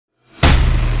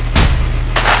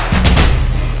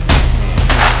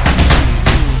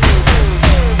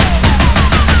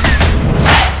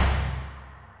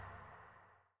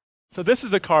So this is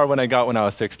the car when I got when I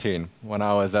was 16, when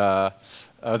I was a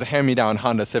hand-me-down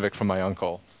Honda Civic from my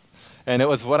uncle. And it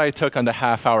was what I took on the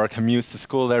half-hour commutes to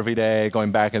school every day,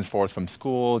 going back and forth from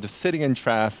school, just sitting in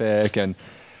traffic and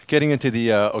getting into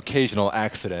the occasional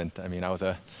accident. I mean, I was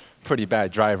a pretty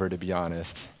bad driver, to be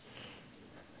honest.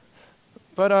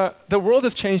 But the world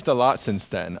has changed a lot since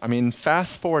then. I mean,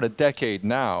 fast forward a decade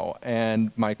now,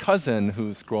 and my cousin,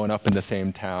 who's grown up in the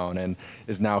same town and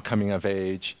is now coming of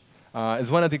age,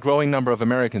 is one of the growing number of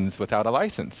Americans without a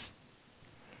license.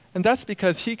 And that's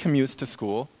because he commutes to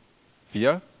school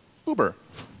via Uber.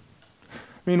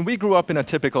 I mean, we grew up in a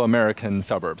typical American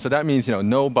suburb, so that means,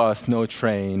 no bus, no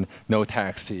train, no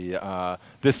taxi.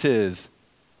 This is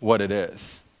what it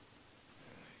is.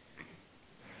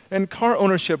 And car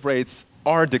ownership rates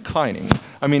are declining.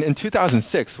 I mean, in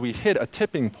 2006, we hit a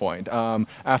tipping point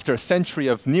after a century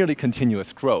of nearly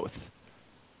continuous growth.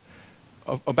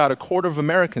 About a quarter of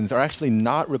Americans are actually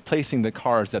not replacing the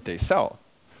cars that they sell.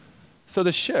 So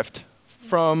the shift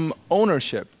from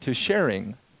ownership to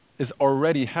sharing is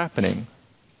already happening.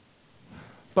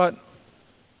 But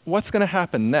what's going to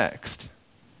happen next?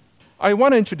 I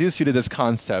want to introduce you to this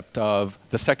concept of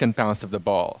the second bounce of the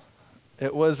ball.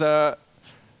 It was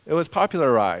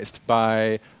popularized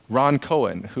by Ron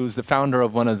Cohen, who's the founder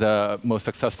of one of the most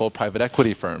successful private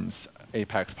equity firms,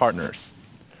 Apex Partners.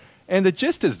 And the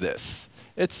gist is this.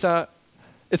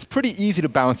 It's pretty easy to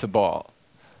bounce a ball,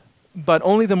 but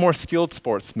only the more skilled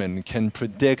sportsman can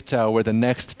predict where the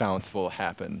next bounce will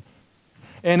happen.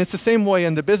 And it's the same way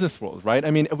in the business world, right?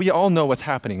 I mean, we all know what's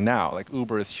happening now, like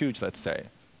Uber is huge, let's say.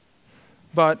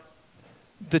 But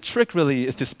the trick really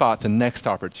is to spot the next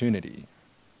opportunity.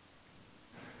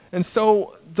 And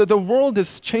so the world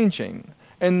is changing,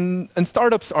 and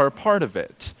startups are a part of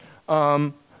it.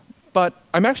 But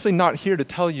I'm actually not here to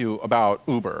tell you about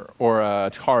Uber or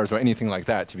cars or anything like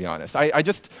that, to be honest. I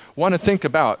just want to think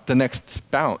about the next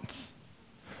bounce.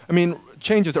 I mean,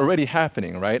 change is already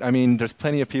happening, right? I mean, there's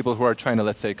plenty of people who are trying to,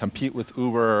 let's say, compete with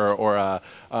Uber or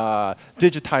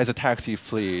digitize a taxi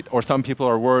fleet. Or some people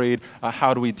are worried,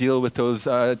 how do we deal with those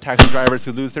taxi drivers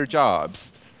who lose their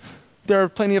jobs? There are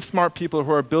plenty of smart people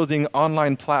who are building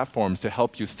online platforms to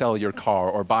help you sell your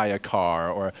car or buy a car,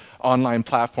 or online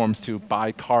platforms to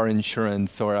buy car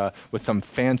insurance, or with some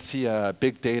fancy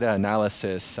big data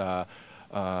analysis.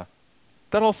 That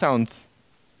all sounds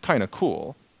kind of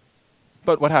cool.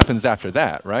 But what happens after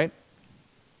that, right?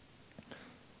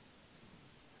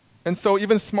 And so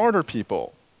even smarter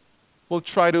people will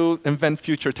try to invent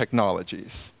future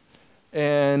technologies.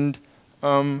 And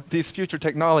these future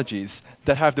technologies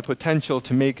that have the potential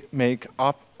to make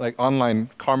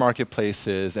online car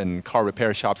marketplaces and car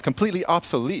repair shops completely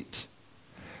obsolete.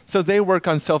 So they work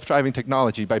on self-driving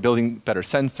technology by building better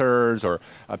sensors or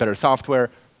better software.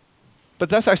 But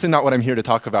that's actually not what I'm here to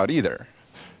talk about either.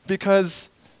 Because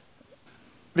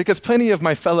plenty of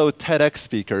my fellow TEDx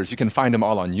speakers, you can find them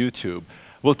all on YouTube,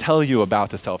 will tell you about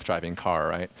the self-driving car,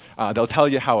 right? They'll tell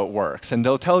you how it works, and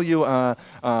they'll tell you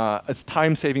its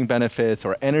time-saving benefits,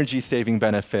 or energy-saving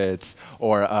benefits,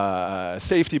 or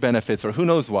safety benefits, or who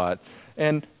knows what.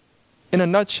 And in a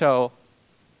nutshell,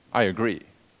 I agree.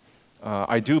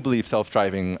 I do believe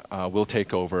self-driving will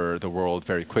take over the world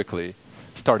very quickly,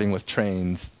 starting with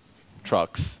trains,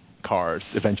 trucks,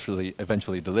 cars,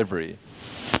 eventually delivery.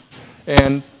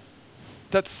 And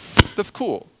that's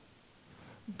cool.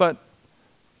 But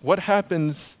what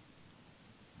happens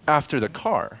after the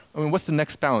car? I mean, what's the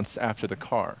next bounce after the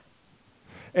car?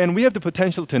 And we have the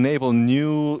potential to enable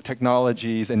new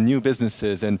technologies and new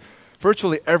businesses in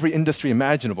virtually every industry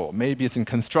imaginable. Maybe it's in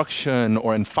construction,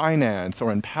 or in finance,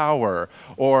 or in power,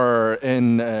 or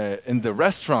in the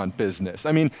restaurant business.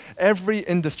 I mean, every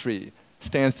industry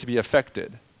stands to be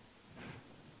affected.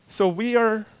 So we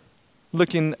are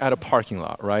looking at a parking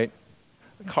lot, right?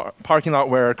 Parking lot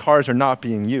where cars are not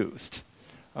being used.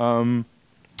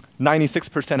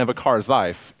 96% of a car's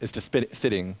life is just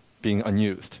sitting, being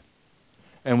unused.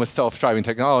 And with self-driving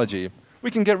technology,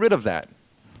 we can get rid of that.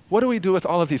 What do we do with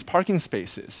all of these parking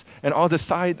spaces and all the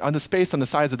space on the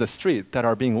sides of the street that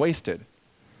are being wasted?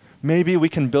 Maybe we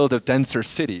can build a denser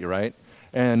city, right?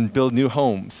 And build new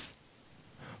homes.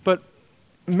 But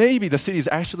maybe the city is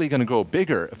actually going to grow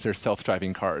bigger if there's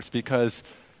self-driving cars, because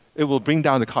it will bring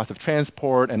down the cost of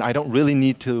transport, and I don't really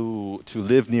need to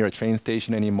live near a train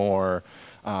station anymore,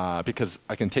 because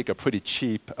I can take a pretty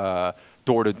cheap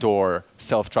door-to-door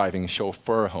self-driving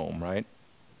chauffeur home, right?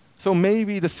 So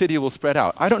maybe the city will spread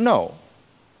out. I don't know,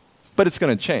 but it's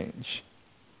going to change.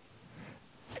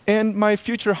 And my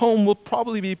future home will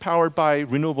probably be powered by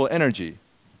renewable energy,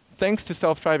 thanks to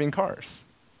self-driving cars.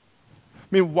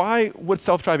 I mean, why would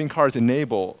self-driving cars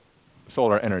enable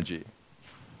solar energy.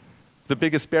 The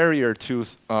biggest barrier to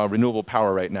renewable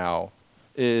power right now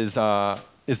is the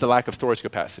lack of storage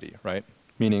capacity, right?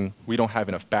 Meaning we don't have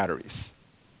enough batteries.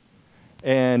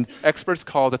 And experts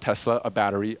call the Tesla a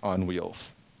battery on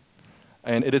wheels.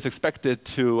 And it is expected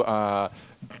to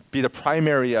be the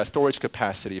primary storage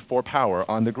capacity for power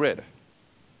on the grid.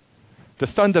 The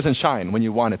sun doesn't shine when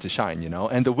you want it to shine, you know,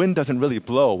 and the wind doesn't really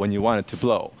blow when you want it to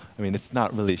blow. I mean, it's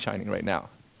not really shining right now.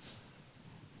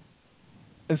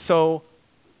 And so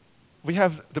we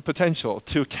have the potential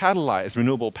to catalyze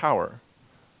renewable power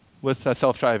with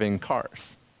self-driving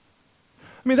cars.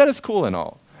 I mean, that is cool and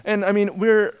all. And I mean,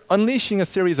 we're unleashing a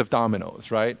series of dominoes,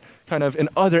 right? Kind of in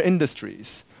other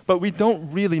industries. But we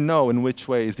don't really know in which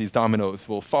ways these dominoes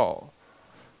will fall.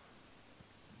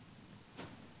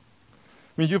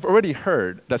 I mean, you've already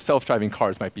heard that self-driving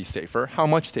cars might be safer. How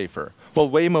much safer? Well,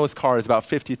 Waymo's car is about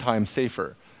 50 times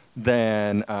safer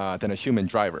than a human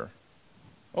driver.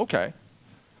 Okay.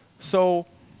 So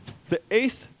the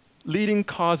 8th leading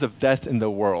cause of death in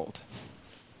the world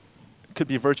could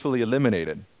be virtually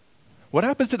eliminated. What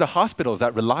happens to the hospitals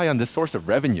that rely on this source of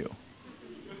revenue?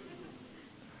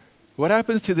 What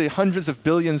happens to the hundreds of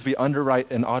billions we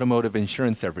underwrite in automotive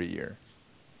insurance every year?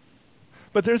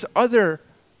 But there's other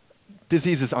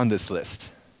diseases on this list.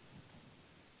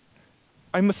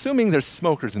 I'm assuming there's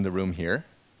smokers in the room here.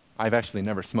 I've actually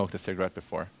never smoked a cigarette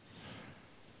before.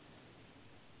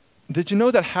 Did you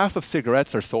know that half of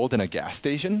cigarettes are sold in a gas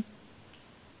station?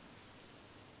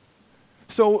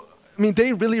 So, I mean,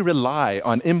 they really rely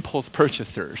on impulse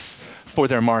purchasers for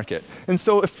their market. And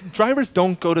so if drivers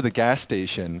don't go to the gas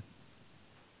station,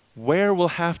 where will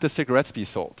half the cigarettes be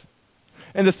sold?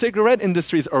 And the cigarette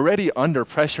industry is already under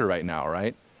pressure right now,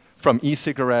 right? From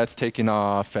e-cigarettes taking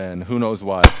off and who knows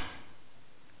what.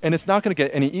 And it's not going to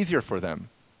get any easier for them.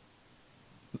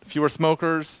 Fewer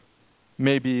smokers,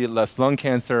 maybe less lung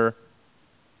cancer,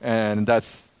 and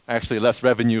that's actually less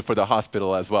revenue for the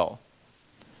hospital as well.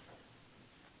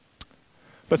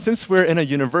 But since we're in a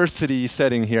university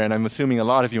setting here, and I'm assuming a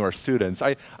lot of you are students,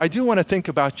 I do want to think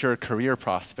about your career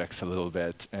prospects a little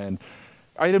bit. And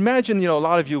I'd imagine, you know, a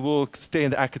lot of you will stay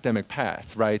in the academic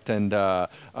path, right? And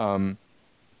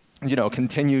you know,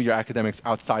 continue your academics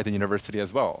outside the university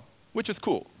as well, which is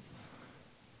cool.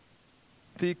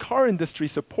 The car industry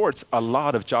supports a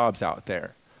lot of jobs out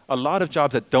there. A lot of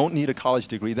jobs that don't need a college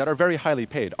degree that are very highly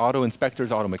paid. Auto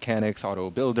inspectors, auto mechanics,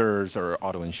 auto builders, or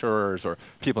auto insurers, or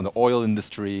people in the oil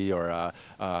industry, or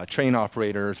train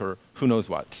operators, or who knows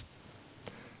what.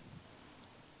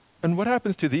 And what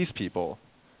happens to these people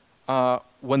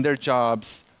when their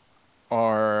jobs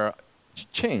are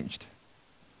changed?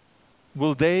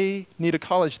 Will they need a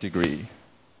college degree?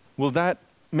 Will that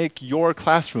make your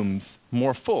classrooms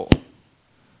more full?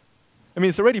 I mean,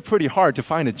 it's already pretty hard to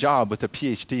find a job with a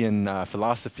PhD in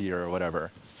philosophy or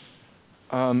whatever.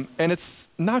 And it's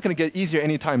not going to get easier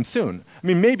anytime soon. I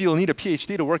mean, maybe you'll need a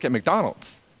PhD to work at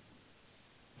McDonald's.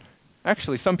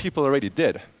 Actually, some people already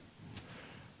did.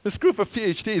 This group of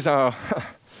PhDs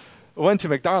went to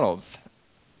McDonald's,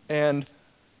 and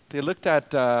they looked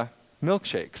at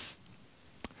milkshakes.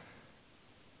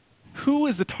 Who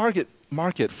is the target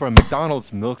market for a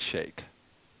McDonald's milkshake?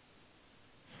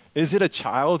 Is it a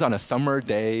child on a summer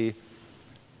day?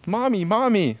 Mommy,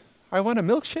 mommy, I want a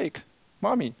milkshake,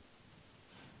 mommy.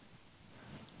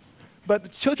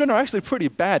 But children are actually pretty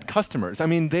bad customers. I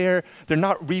mean, they're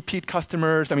not repeat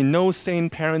customers. I mean, no sane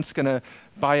parent's gonna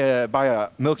buy a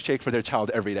milkshake for their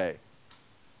child every day.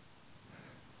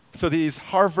 So these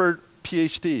Harvard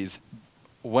PhDs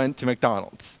went to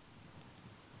McDonald's.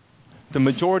 The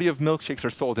majority of milkshakes are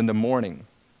sold in the morning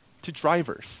to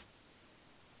drivers.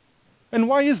 And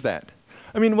why is that?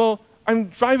 I mean, well, I'm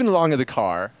driving along in the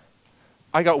car.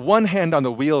 I got one hand on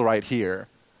the wheel right here,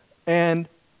 and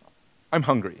I'm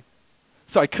hungry.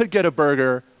 So I could get a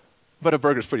burger, but a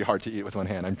burger's pretty hard to eat with one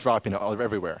hand. I'm dropping it all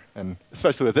everywhere. And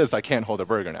especially with this, I can't hold a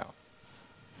burger now.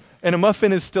 And a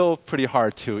muffin is still pretty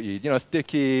hard to eat. You know,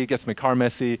 sticky, gets my car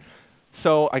messy.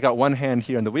 So I got one hand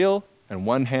here on the wheel and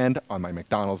one hand on my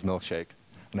McDonald's milkshake.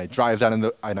 And I drive that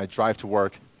and I drive to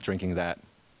work drinking that.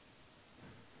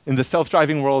 In the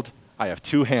self-driving world, I have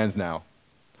two hands now.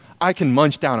 I can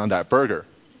munch down on that burger.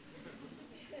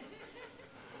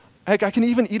 I can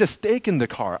even eat a steak in the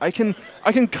car. I can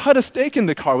cut a steak in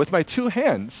the car with my two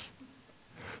hands.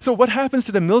 So what happens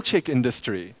to the milkshake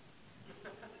industry?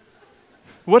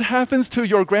 What happens to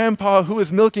your grandpa who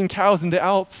is milking cows in the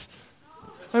Alps?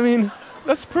 I mean,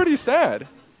 that's pretty sad.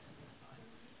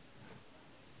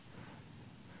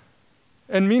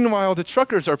 And meanwhile, the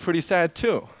truckers are pretty sad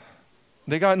too.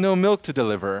 They got no milk to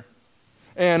deliver.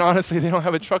 And honestly, they don't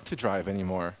have a truck to drive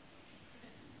anymore.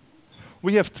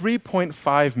 We have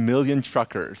 3.5 million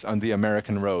truckers on the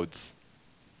American roads.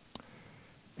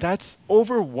 That's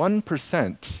over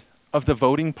 1% of the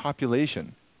voting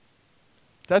population.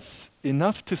 That's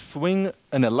enough to swing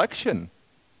an election.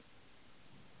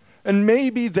 And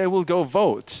maybe they will go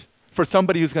vote for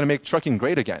somebody who's going to make trucking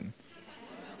great again.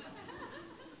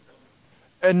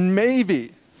 And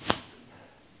maybe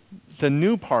the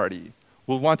new party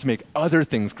will want to make other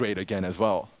things great again as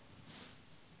well.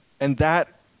 And that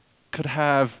could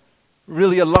have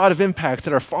really a lot of impacts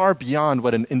that are far beyond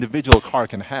what an individual car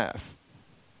can have.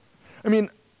 I mean,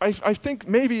 I think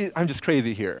maybe I'm just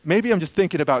crazy here. Maybe I'm just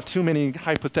thinking about too many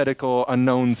hypothetical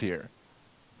unknowns here.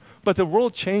 But the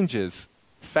world changes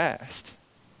fast.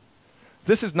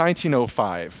 This is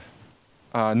 1905,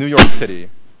 New York City.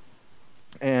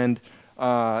 And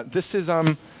this is,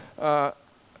 look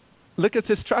at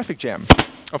this traffic jam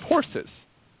of horses.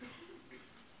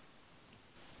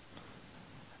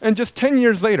 And just 10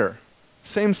 years later,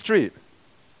 same street.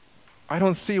 I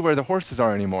don't see where the horses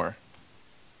are anymore.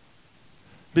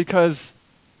 Because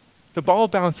the ball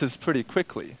bounces pretty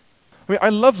quickly. I mean, I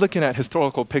love looking at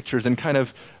historical pictures and kind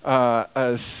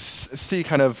of see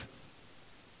kind of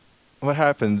what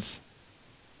happens.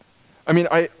 I mean,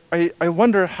 I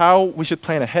wonder how we should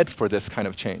plan ahead for this kind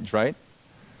of change, right?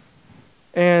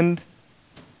 And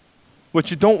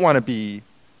what you don't want to be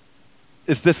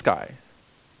is this guy.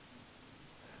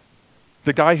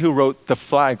 The guy who wrote the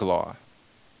flag law.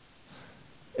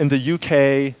 In the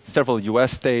UK, several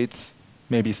US states,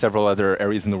 maybe several other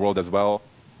areas in the world as well,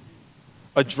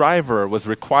 a driver was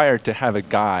required to have a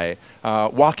guy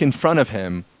walk in front of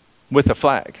him with a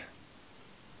flag.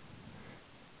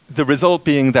 The result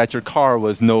being that your car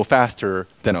was no faster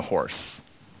than a horse.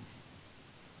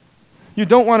 You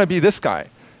don't want to be this guy.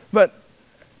 But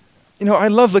you know, I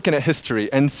love looking at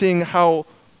history and seeing how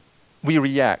we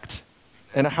react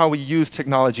and how we use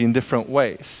technology in different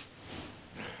ways.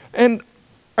 And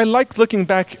I like looking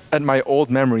back at my old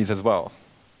memories as well,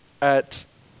 at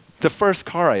the first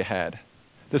car I had,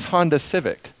 this Honda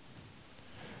Civic.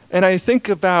 And I think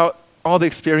about all the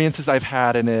experiences I've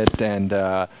had in it and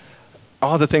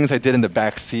all the things I did in the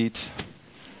back seat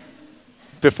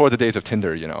before the days of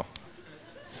Tinder, you know.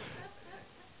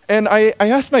 And I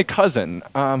asked my cousin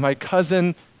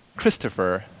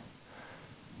Christopher,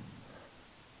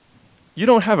 you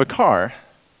don't have a car,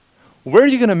 where are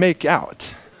you going to make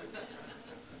out?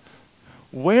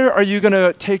 Where are you going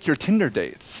to take your Tinder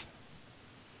dates?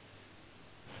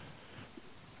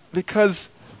 Because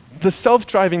the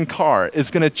self-driving car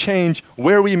is going to change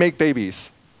where we make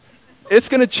babies. It's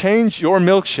going to change your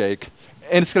milkshake,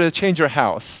 and it's going to change your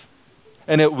house.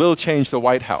 And it will change the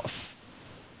White House.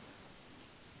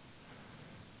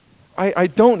 I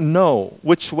don't know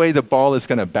which way the ball is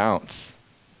going to bounce.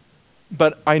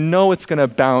 But I know it's going to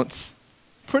bounce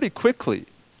pretty quickly.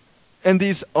 And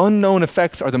these unknown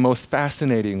effects are the most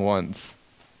fascinating ones.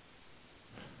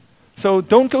 So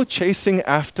don't go chasing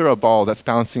after a ball that's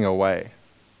bouncing away.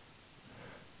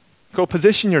 Go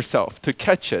position yourself to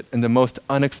catch it in the most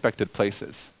unexpected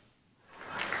places.